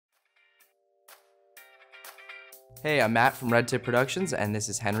Hey, I'm Matt from Red Tip Productions, and this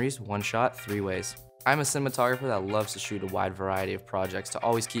is Henry's One Shot 3 Ways. I'm a cinematographer that loves to shoot a wide variety of projects to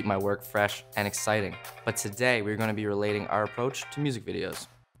always keep my work fresh and exciting. But today, we're going to be relating our approach to music videos.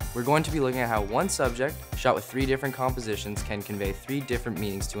 We're going to be looking at how one subject, shot with 3 different compositions, can convey 3 different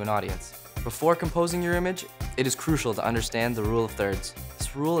meanings to an audience. Before composing your image, it is crucial to understand the rule of thirds.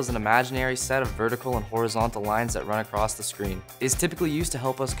 This rule is an imaginary set of vertical and horizontal lines that run across the screen. It is typically used to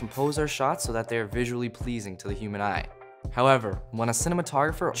help us compose our shots so that they are visually pleasing to the human eye. However, when a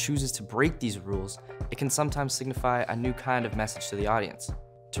cinematographer chooses to break these rules, it can sometimes signify a new kind of message to the audience.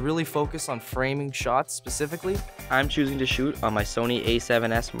 To really focus on framing shots specifically, I'm choosing to shoot on my Sony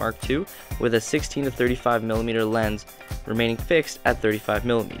a7S Mark II with a 16 to 35mm lens, remaining fixed at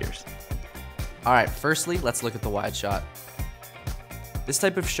 35mm. Alright, firstly, let's look at the wide shot. This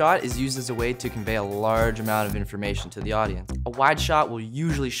type of shot is used as a way to convey a large amount of information to the audience. A wide shot will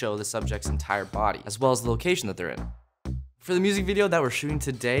usually show the subject's entire body, as well as the location that they're in. For the music video that we're shooting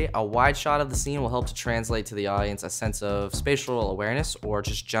today, a wide shot of the scene will help to translate to the audience a sense of spatial awareness or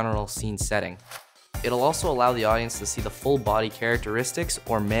just general scene setting. It'll also allow the audience to see the full body characteristics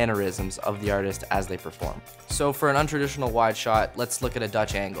or mannerisms of the artist as they perform. So for an untraditional wide shot, let's look at a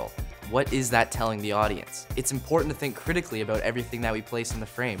Dutch angle. What is that telling the audience? It's important to think critically about everything that we place in the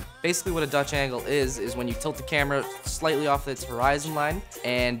frame. Basically what a Dutch angle is when you tilt the camera slightly off its horizon line,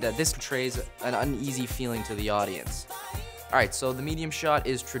 and this portrays an uneasy feeling to the audience. Alright, so the medium shot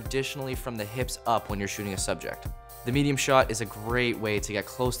is traditionally from the hips up when you're shooting a subject. The medium shot is a great way to get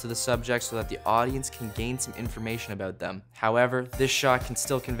close to the subject so that the audience can gain some information about them. However, this shot can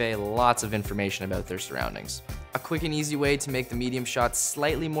still convey lots of information about their surroundings. A quick and easy way to make the medium shot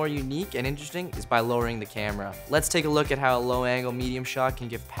slightly more unique and interesting is by lowering the camera. Let's take a look at how a low angle medium shot can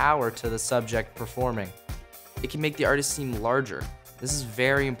give power to the subject performing. It can make the artist seem larger. This is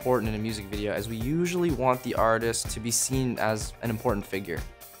very important in a music video as we usually want the artist to be seen as an important figure.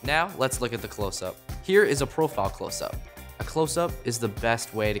 Now, let's look at the close-up. Here is a profile close-up. A close-up is the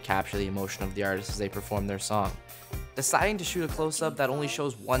best way to capture the emotion of the artist as they perform their song. Deciding to shoot a close-up that only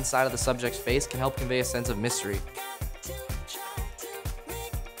shows one side of the subject's face can help convey a sense of mystery.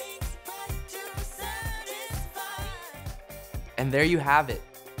 And there you have it.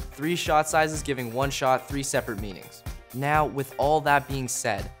 3 shot sizes giving one shot 3 separate meanings. Now, with all that being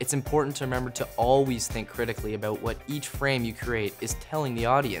said, it's important to remember to always think critically about what each frame you create is telling the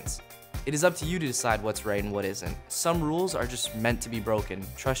audience. It is up to you to decide what's right and what isn't. Some rules are just meant to be broken.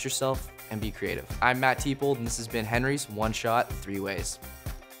 Trust yourself and be creative. I'm Matt Tipold, and this has been Henry's One Shot 3 Ways.